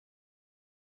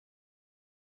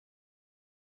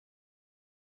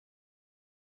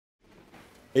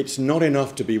It's not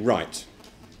enough to be right.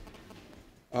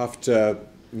 After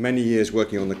many years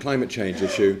working on the climate change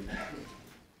issue,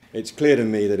 it's clear to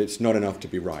me that it's not enough to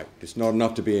be right. It's not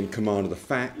enough to be in command of the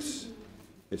facts.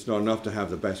 It's not enough to have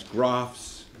the best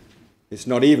graphs. It's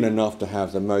not even enough to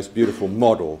have the most beautiful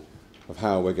model of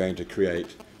how we're going to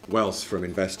create wealth from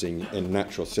investing in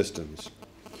natural systems.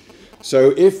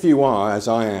 So if you are, as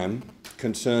I am,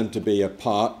 concerned to be a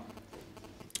part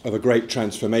of a great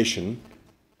transformation,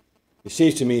 it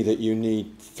seems to me that you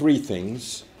need three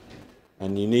things,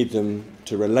 and you need them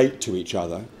to relate to each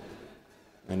other,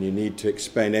 and you need to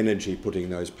expend energy putting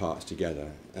those parts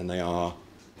together. And they are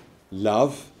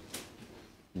love,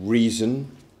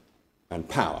 reason, and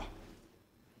power.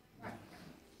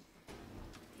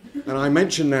 And I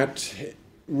mention that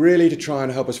really to try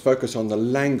and help us focus on the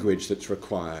language that's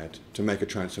required to make a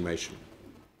transformation.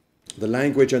 The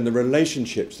language and the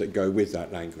relationships that go with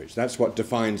that language. That's what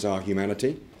defines our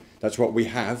humanity. That's what we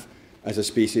have as a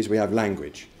species. We have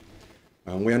language.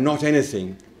 And we are not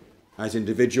anything as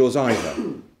individuals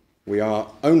either. We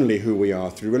are only who we are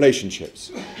through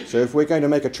relationships. So if we're going to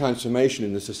make a transformation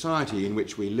in the society in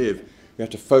which we live, we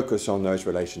have to focus on those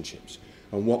relationships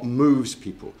and what moves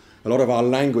people. A lot of our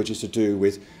language is to do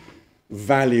with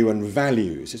value and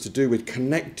values. It's to do with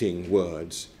connecting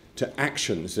words to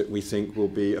actions that we think will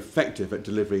be effective at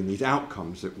delivering these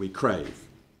outcomes that we crave.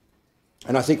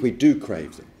 And I think we do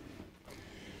crave them.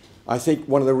 I think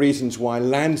one of the reasons why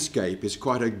landscape is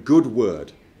quite a good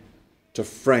word to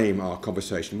frame our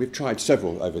conversation, we've tried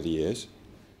several over the years,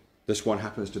 this one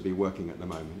happens to be working at the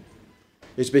moment,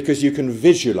 is because you can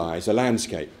visualize a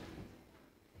landscape.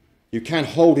 You can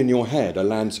hold in your head a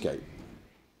landscape.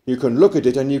 You can look at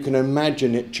it and you can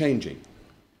imagine it changing.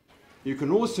 You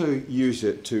can also use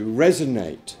it to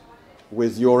resonate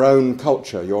with your own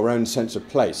culture, your own sense of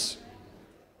place.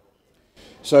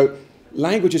 So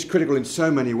language is critical in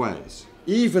so many ways.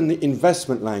 Even the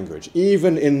investment language,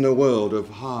 even in the world of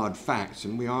hard facts,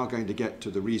 and we are going to get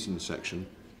to the reason section,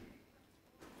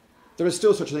 there is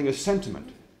still such a thing as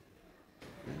sentiment.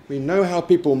 We know how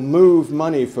people move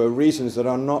money for reasons that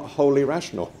are not wholly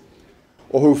rational,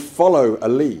 or who follow a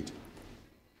lead.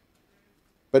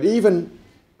 But even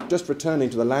just returning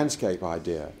to the landscape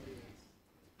idea,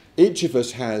 each of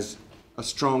us has a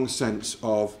strong sense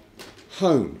of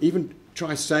home. Even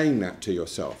try saying that to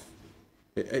yourself.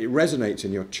 It resonates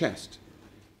in your chest.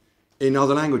 In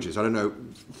other languages, I don't know,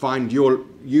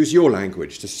 use your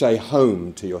language to say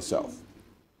home to yourself.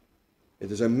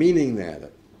 There's a meaning there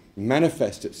that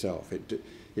manifests itself.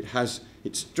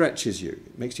 It stretches you.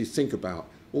 It makes you think about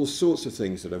all sorts of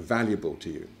things that are valuable to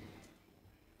you.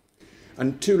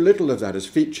 And too little of that is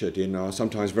featured in our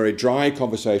sometimes very dry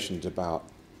conversations about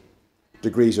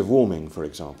degrees of warming, for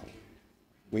example.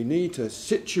 We need to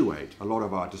situate a lot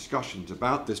of our discussions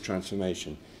about this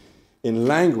transformation in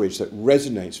language that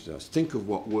resonates with us. Think of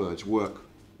what words work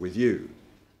with you.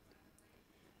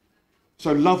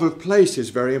 So love of place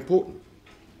is very important.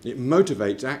 It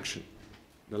motivates action.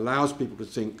 It allows people to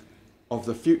think of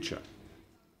the future.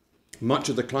 Much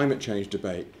of the climate change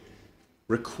debate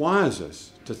requires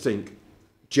us to think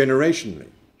generationally.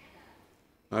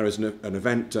 There was an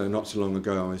event not so long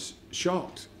ago. I was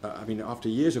shocked. I mean, after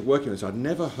years of working on this, I'd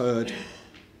never heard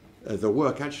the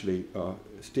work. Actually, our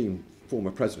esteemed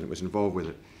former president was involved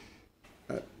with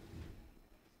it.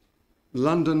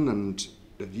 London and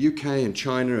the UK and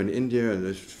China and India and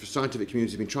the scientific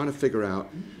communities have been trying to figure out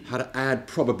how to add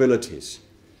probabilities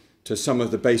to some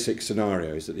of the basic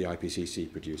scenarios that the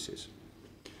IPCC produces,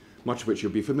 much of which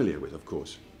you'll be familiar with, of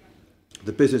course.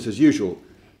 The business as usual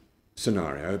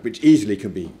scenario, which easily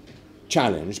can be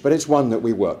challenged, but it's one that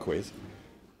we work with,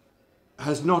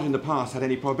 has not in the past had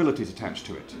any probabilities attached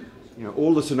to it. You know,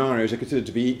 all the scenarios are considered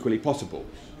to be equally possible.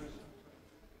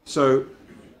 So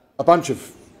a bunch of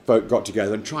folk got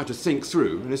together and tried to think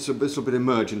through, and this will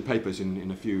emerge in papers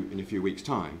in a few weeks'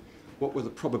 time, what were the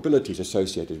probabilities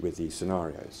associated with these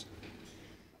scenarios.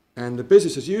 And the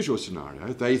business as usual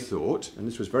scenario, they thought, and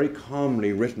this was very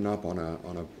calmly written up on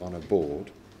a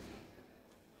board,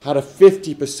 had a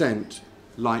 50%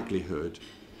 likelihood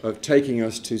of taking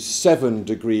us to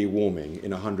 7-degree warming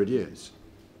in 100 years.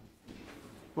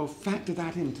 Well, factor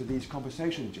that into these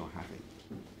conversations you're having.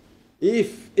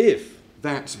 If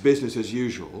that's business as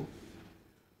usual,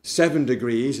 7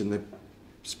 degrees in the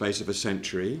space of a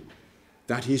century,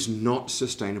 that is not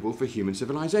sustainable for human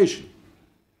civilization.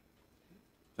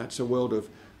 That's a world of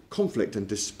conflict and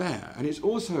despair. And it's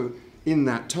also, in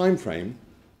that time frame,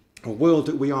 a world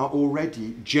that we are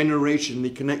already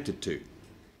generationally connected to.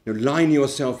 You know, line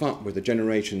yourself up with the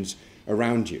generations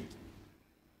around you.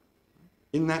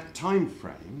 In that time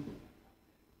frame,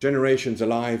 generations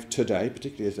alive today,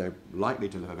 particularly as they're likely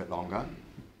to live a bit longer,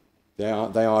 they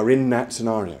are in that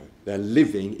scenario. They're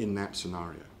living in that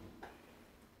scenario.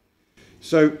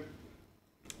 So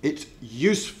it's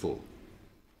useful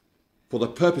for the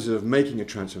purposes of making a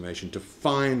transformation to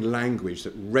find language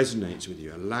that resonates with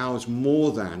you, allows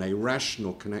more than a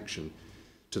rational connection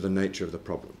to the nature of the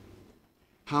problem.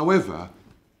 However,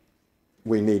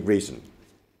 we need reason.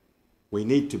 We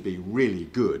need to be really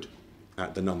good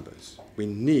at the numbers. We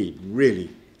need really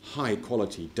high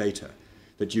quality data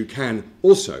that you can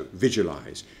also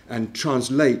visualize and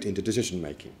translate into decision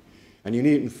making. And you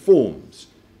need forms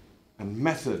and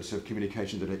methods of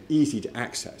communication that are easy to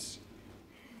access.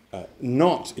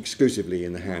 Not exclusively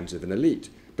in the hands of an elite,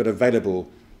 but available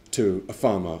to a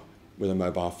farmer with a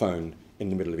mobile phone in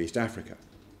the middle of East Africa.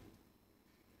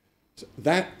 So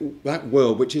that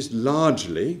world, which is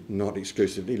largely, not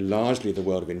exclusively, largely the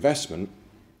world of investment,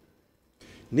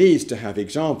 needs to have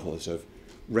examples of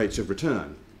rates of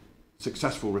return,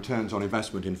 successful returns on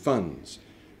investment in funds.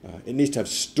 It needs to have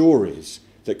stories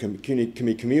that can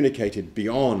be communicated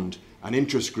beyond an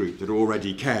interest group that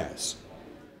already cares.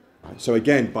 Right? So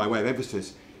again, by way of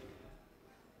emphasis,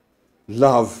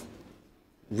 love,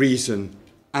 reason,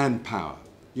 and power.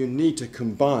 You need to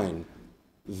combine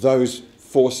those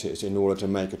forces in order to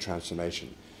make a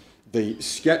transformation. The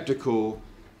skeptical,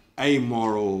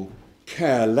 amoral,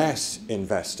 careless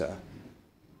investor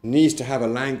needs to have a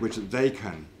language that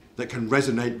can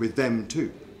resonate with them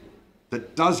too,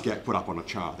 that does get put up on a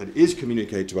chart, that is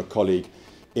communicated to a colleague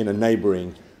in a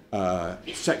neighbouring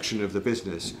section of the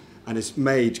business, and is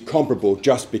made comparable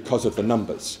just because of the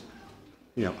numbers.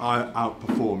 You know, I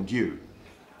outperformed you.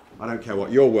 I don't care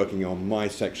what you're working on, my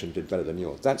section did better than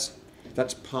yours.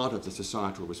 That's part of the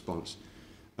societal response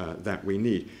that we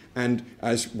need. And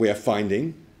as we're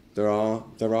finding, there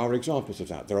are examples of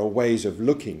that. There are ways of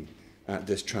looking at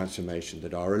this transformation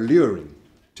that are alluring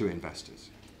to investors.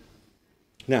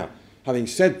 Now, having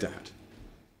said that,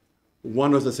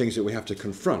 one of the things that we have to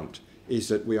confront is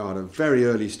that we are at a very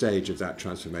early stage of that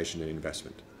transformation in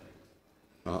investment.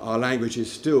 Our language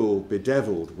is still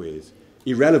bedeviled with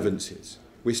irrelevancies.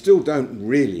 We still don't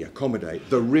really accommodate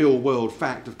the real world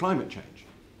fact of climate change.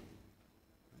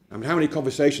 I mean, how many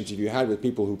conversations have you had with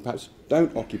people who perhaps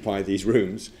don't occupy these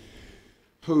rooms,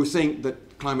 who think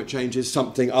that climate change is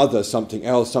something other, something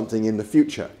else, something in the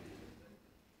future,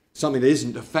 something that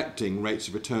isn't affecting rates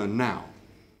of return now?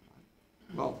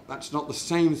 Well, that's not the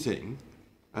same thing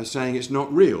as saying it's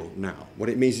not real now. What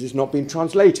it means is it's not been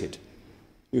translated.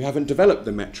 You haven't developed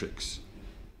the metrics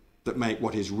that make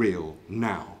what is real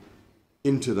now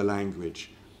into the language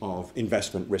of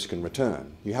investment risk and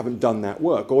return. You haven't done that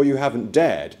work, or you haven't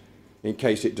dared, in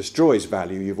case it destroys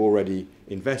value you've already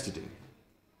invested in.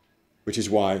 Which is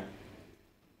why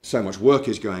so much work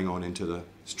is going on into the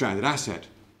stranded asset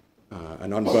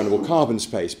and unburnable carbon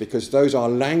space, because those are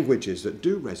languages that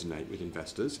do resonate with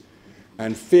investors,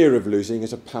 and fear of losing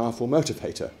is a powerful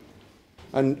motivator.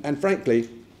 And frankly,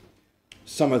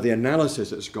 some of the analysis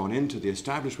that's gone into the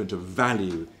establishment of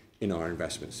value in our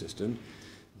investment system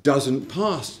doesn't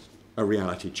pass a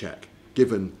reality check,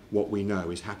 given what we know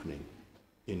is happening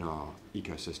in our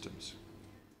ecosystems.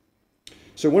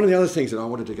 So one of the other things that I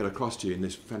wanted to get across to you in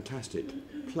this fantastic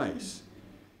place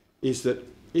is that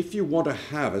if you want to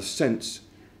have a sense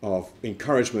of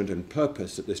encouragement and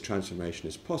purpose that this transformation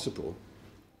is possible,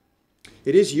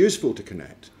 it is useful to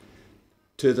connect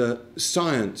to the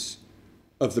science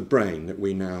of the brain that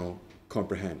we now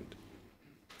comprehend.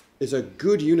 There's a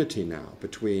good unity now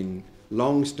between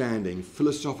long-standing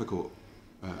philosophical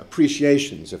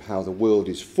appreciations of how the world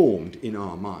is formed in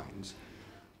our minds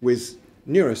with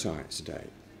neuroscience today.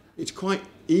 It's quite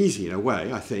easy in a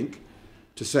way, I think,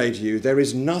 to say to you, there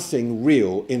is nothing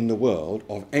real in the world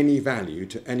of any value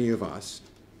to any of us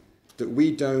that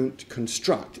we don't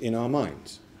construct in our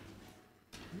minds.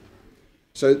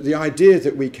 So the idea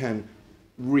that we can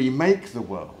remake the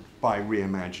world by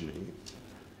reimagining it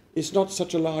is not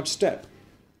such a large step.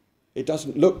 It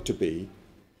doesn't look to be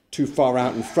too far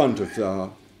out in front of the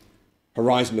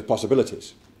horizon of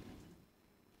possibilities.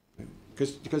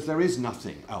 Because there is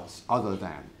nothing else other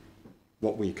than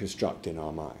what we construct in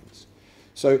our minds.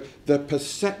 So the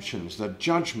perceptions, the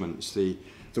judgments, the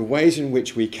ways in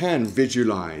which we can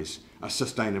visualize a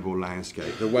sustainable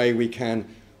landscape, the way we can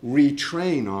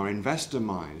retrain our investor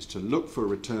minds to look for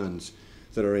returns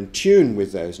that are in tune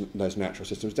with those natural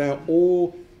systems, they are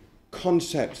all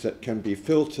concepts that can be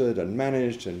filtered and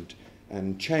managed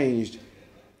and changed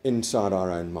inside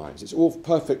our own minds. It's all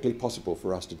perfectly possible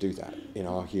for us to do that in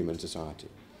our human society.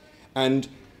 And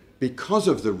because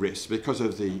of the risk, because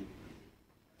of the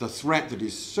threat that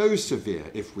is so severe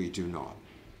if we do not,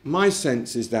 my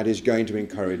sense is that is going to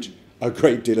encourage a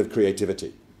great deal of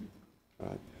creativity.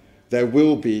 Right? There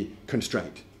will be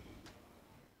constraint.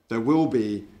 There will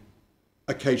be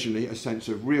occasionally a sense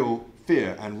of real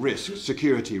fear and risk,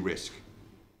 security risk.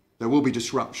 There will be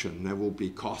disruption, there will be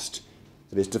cost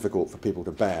that is difficult for people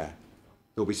to bear.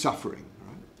 There will be suffering.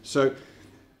 Right? So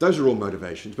those are all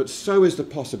motivations, but so is the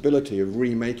possibility of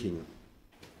remaking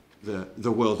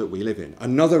the world that we live in.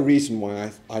 Another reason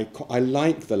why I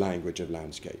like the language of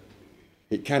landscape.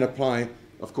 It can apply,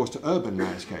 of course, to urban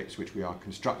landscapes, which we are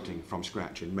constructing from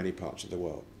scratch in many parts of the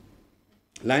world.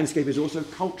 Landscape is also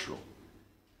cultural.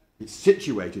 It's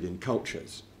situated in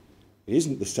cultures. It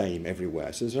isn't the same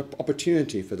everywhere. So there's an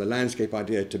opportunity for the landscape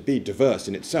idea to be diverse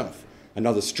in itself,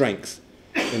 another strength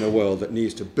in a world that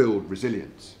needs to build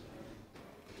resilience.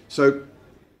 So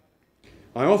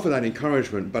I offer that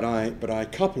encouragement, but I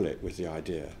couple it with the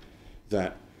idea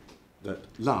that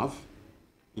love,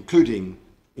 including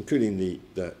the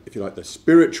if you like, the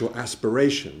spiritual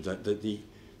aspiration, that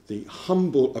the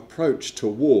humble approach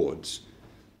towards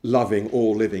loving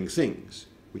all living things,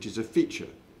 which is a feature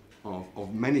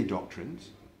of many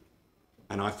doctrines,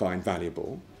 and I find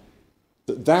valuable,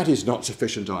 that is not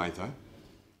sufficient either.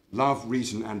 Love,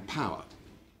 reason, and power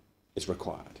is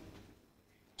required.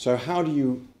 So how do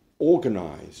you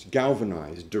organize,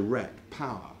 galvanize, direct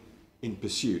power in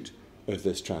pursuit of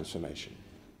this transformation?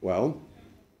 Well,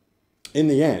 in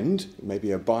the end,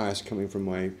 maybe a bias coming from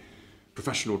my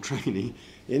professional training,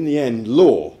 in the end,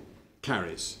 law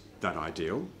carries that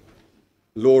ideal.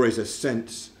 Law is a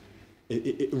sense,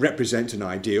 it represents an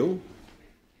ideal.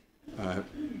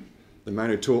 The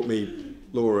man who taught me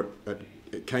law at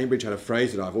Cambridge had a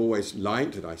phrase that I've always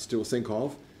liked, that I still think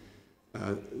of,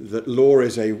 that law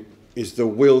is the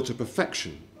will to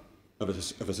perfection of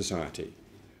a society.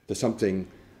 There's something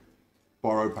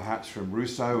borrowed perhaps from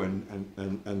Rousseau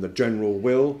and the general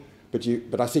will,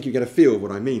 but I think you get a feel of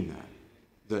what I mean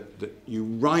there. That you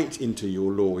write into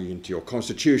your law, into your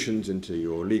constitutions, into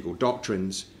your legal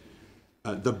doctrines,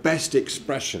 the best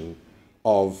expression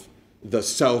of the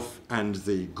self and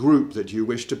the group that you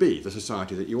wish to be, the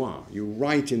society that you are. You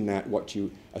write in that what you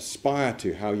aspire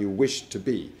to, how you wish to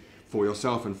be for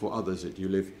yourself and for others that you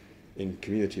live in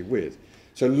community with.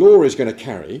 So law is going to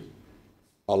carry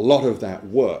a lot of that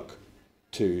work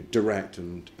to direct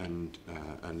and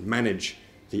manage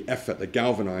the effort, the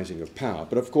galvanizing of power.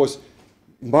 But of course,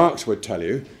 Marx would tell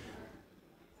you,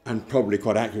 and probably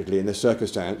quite accurately in this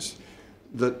circumstance,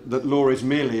 that law is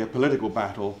merely a political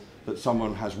battle that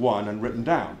someone has won and written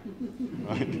down.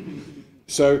 Right?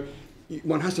 So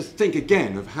one has to think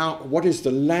again of what is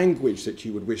the language that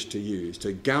you would wish to use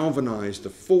to galvanize the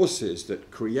forces that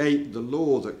create the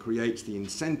law, that creates the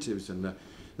incentives and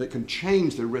that can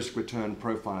change the risk-return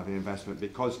profile of the investment,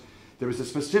 because there is a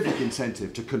specific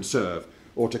incentive to conserve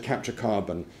or to capture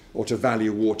carbon or to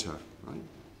value water. Right?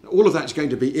 All of that's going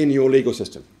to be in your legal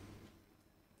system.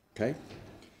 Okay?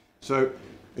 So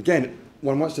again,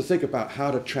 one wants to think about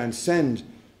how to transcend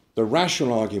the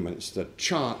rational arguments, the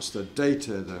charts, the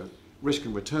data, the risk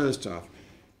and return stuff,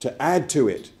 to add to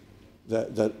it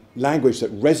the language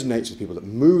that resonates with people, that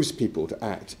moves people to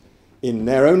act in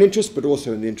their own interest, but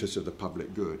also in the interest of the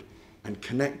public good, and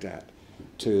connect that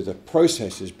to the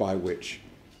processes by which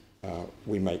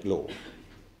we make law.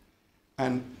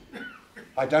 And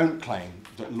I don't claim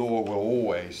that law will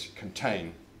always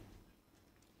contain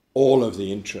all of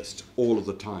the interests, all of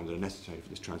the time that are necessary for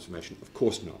this transformation. Of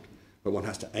course not, but one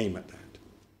has to aim at that.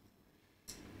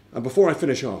 And before I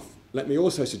finish off, let me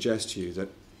also suggest to you that,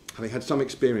 having had some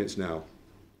experience now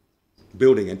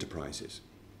building enterprises,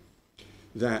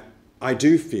 that I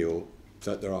do feel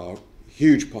that there are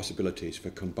huge possibilities for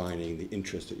combining the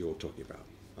interests that you're talking about.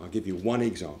 I'll give you one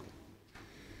example.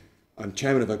 I'm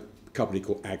chairman of a company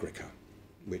called Agrica,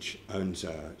 which owns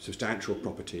substantial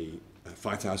property,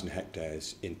 5,000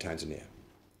 hectares in Tanzania.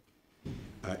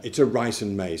 It's a rice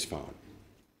and maize farm.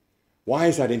 Why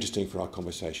is that interesting for our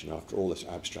conversation after all this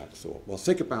abstract thought? Well,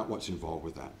 think about what's involved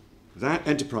with that. That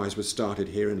enterprise was started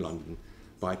here in London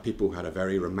by people who had a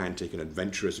very romantic and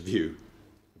adventurous view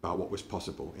about what was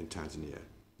possible in Tanzania.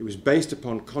 It was based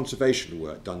upon conservation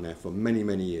work done there for many,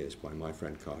 many years by my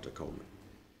friend Carter Coleman.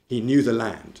 He knew the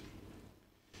land.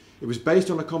 It was based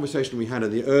on a conversation we had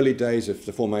in the early days of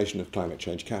the formation of Climate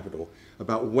Change Capital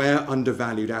about where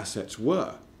undervalued assets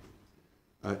were.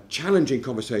 Challenging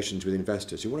conversations with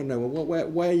investors who want to know, well,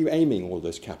 where are you aiming all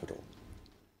this capital?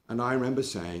 And I remember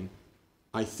saying,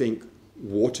 I think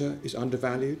water is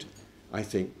undervalued. I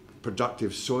think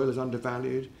productive soil is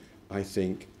undervalued. I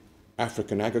think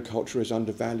African agriculture is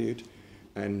undervalued.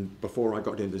 And before I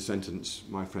got into the sentence,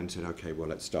 my friend said, okay, well,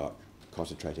 let's start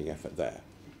concentrating effort there.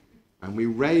 And we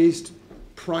raised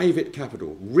private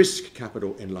capital, risk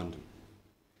capital in London.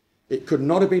 It could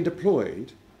not have been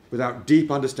deployed without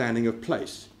deep understanding of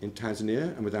place in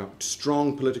Tanzania and without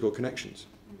strong political connections,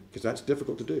 because that's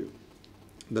difficult to do.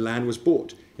 The land was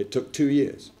bought. It took 2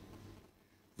 years.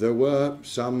 There were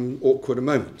some awkward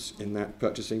moments in that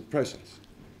purchasing process.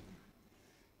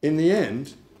 In the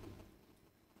end,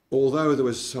 although there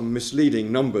was some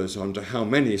misleading numbers onto how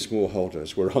many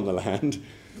smallholders were on the land,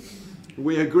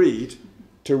 we agreed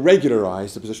to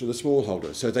regularize the position of the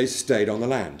smallholders, so they stayed on the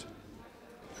land.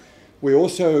 We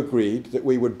also agreed that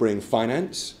we would bring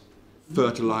finance,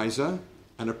 fertilizer,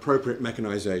 and appropriate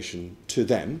mechanization to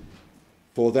them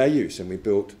for their use, and we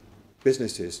built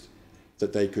businesses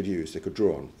that they could use, they could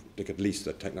draw on, they could lease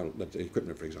the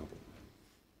equipment, for example.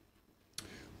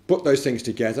 Put those things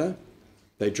together,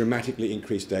 they dramatically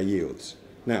increased their yields.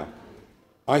 Now,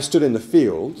 I stood in the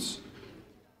fields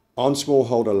on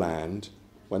smallholder land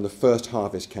when the first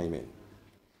harvest came in.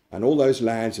 And all those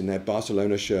lads in their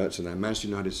Barcelona shirts and their Manchester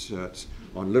United shirts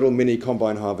on little mini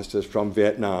combine harvesters from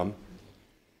Vietnam,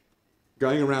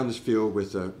 going around this field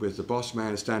with the boss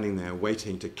man standing there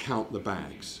waiting to count the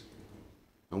bags.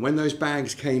 And when those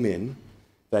bags came in,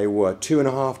 they were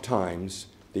 2.5 times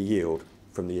the yield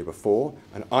from the year before,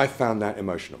 and I found that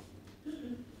emotional.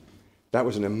 That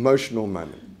was an emotional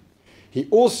moment. He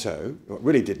also, what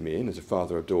really did me in as a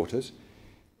father of daughters,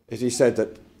 is he said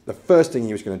that the first thing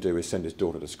he was going to do is send his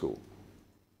daughter to school.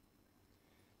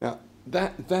 Now,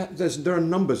 there are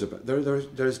numbers about,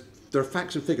 there are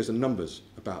facts and figures and numbers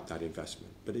about that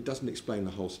investment, but it doesn't explain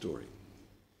the whole story.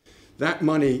 That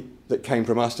money that came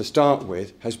from us to start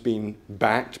with has been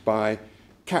backed by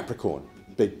Capricorn,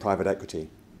 big private equity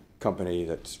company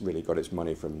that's really got its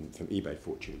money from eBay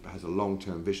fortune, but has a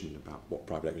long-term vision about what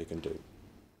private equity can do.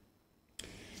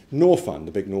 Norfund,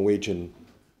 the big Norwegian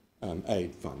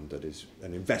aid fund that is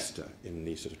an investor in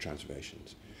these sort of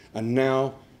transformations. And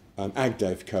now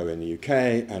AgDevCo in the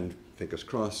UK, and fingers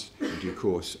crossed, in due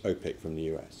course, OPIC from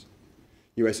the US.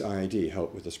 USAID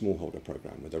helped with the smallholder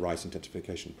program, with the rice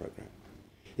intensification program.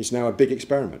 It's now a big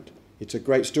experiment. It's a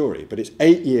great story, but it's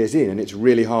 8 years in and it's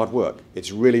really hard work.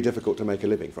 It's really difficult to make a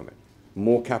living from it.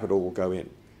 More capital will go in.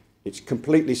 It's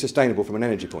completely sustainable from an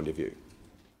energy point of view.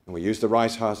 And we use the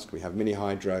rice husk, we have mini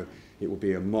hydro. It will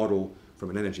be a model from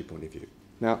an energy point of view.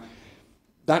 Now,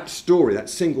 that story, that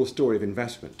single story of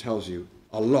investment tells you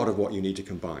a lot of what you need to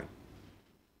combine.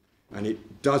 And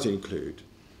it does include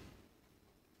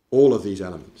all of these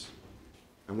elements.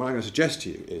 And what I'm going to suggest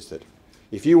to you is that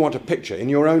if you want to picture in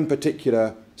your own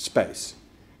particular space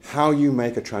how you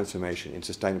make a transformation in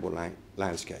sustainable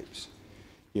landscapes,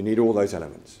 you need all those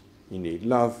elements. You need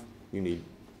love, you need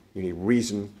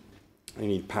reason, you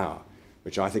need power,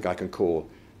 which I think I can call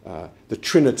the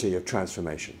trinity of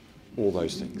transformation, all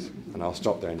those things. And I'll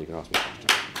stop there and you can ask me questions.